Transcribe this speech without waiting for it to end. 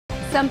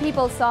Some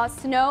people saw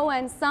snow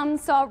and some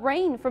saw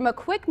rain from a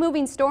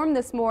quick-moving storm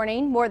this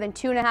morning. More than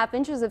 2.5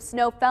 inches of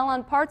snow fell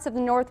on parts of the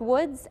North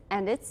Woods,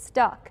 and it's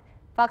stuck.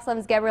 Fox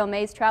 11's Gabrielle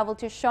Mays traveled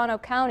to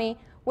Shawano County,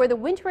 where the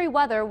wintry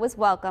weather was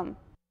welcome.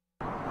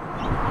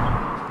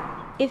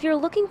 If you're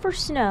looking for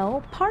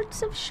snow,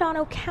 parts of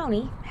Shawano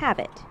County have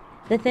it.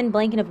 The thin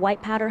blanket of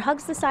white powder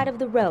hugs the side of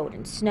the road,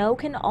 and snow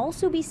can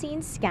also be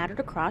seen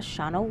scattered across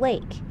Shawano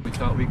Lake. We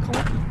thought we'd come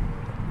up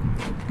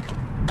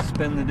and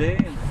spend the day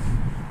and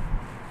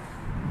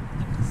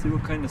see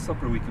what kind of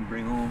supper we can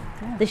bring home.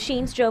 The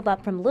Sheens drove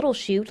up from Little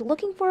Chute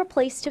looking for a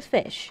place to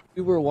fish.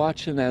 We were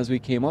watching as we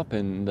came up,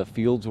 and the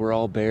fields were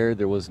all bare.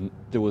 There was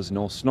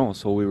no snow,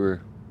 so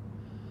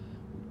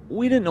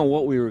we didn't know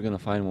what we were going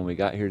to find when we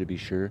got here, to be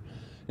sure.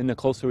 And the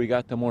closer we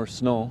got, the more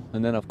snow.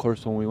 And then, of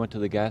course, when we went to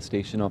the gas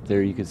station up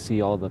there, you could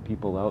see all the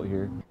people out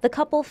here. The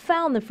couple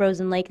found the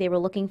frozen lake they were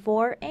looking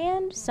for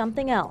and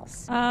something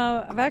else.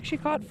 I've actually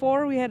caught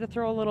 4. We had to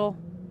throw a little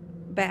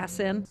bass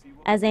in.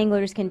 As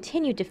anglers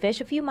continued to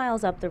fish a few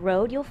miles up the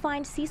road, you'll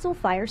find Cecil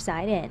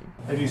Fireside Inn.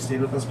 Have you stayed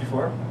with us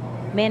before?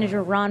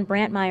 Manager Ron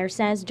Brantmeyer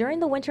says during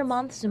the winter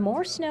months,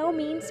 more snow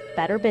means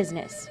better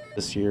business.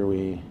 This year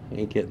we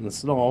ain't getting the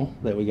snow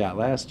that we got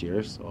last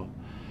year, so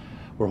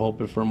we're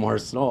hoping for more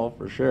snow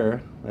for sure.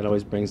 That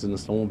always brings in the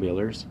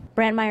snowmobilers.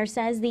 Brantmeyer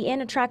says the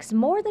inn attracts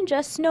more than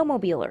just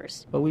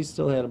snowmobilers. But we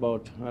still had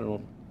about, I don't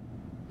know,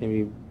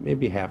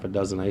 maybe half a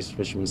dozen ice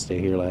fishermen stay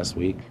here last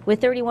week.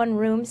 With 31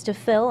 rooms to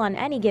fill on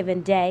any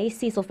given day,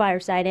 Cecil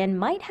Fireside Inn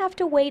might have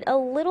to wait a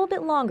little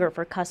bit longer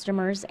for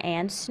customers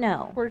and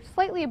snow. We're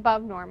slightly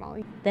above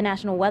normal. The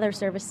National Weather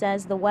Service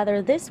says the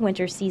weather this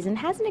winter season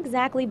hasn't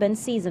exactly been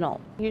seasonal.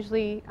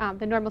 Usually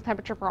the normal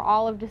temperature for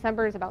all of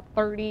December is about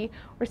 30.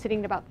 We're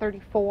sitting at about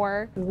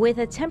 34. With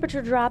a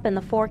temperature drop in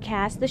the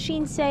forecast, the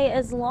Sheens say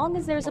as long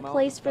as there's a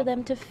place for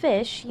them to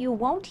fish, you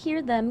won't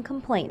hear them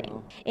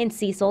complaining. In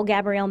Cecil,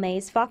 Gabrielle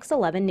Mays, Fox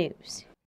 11 News.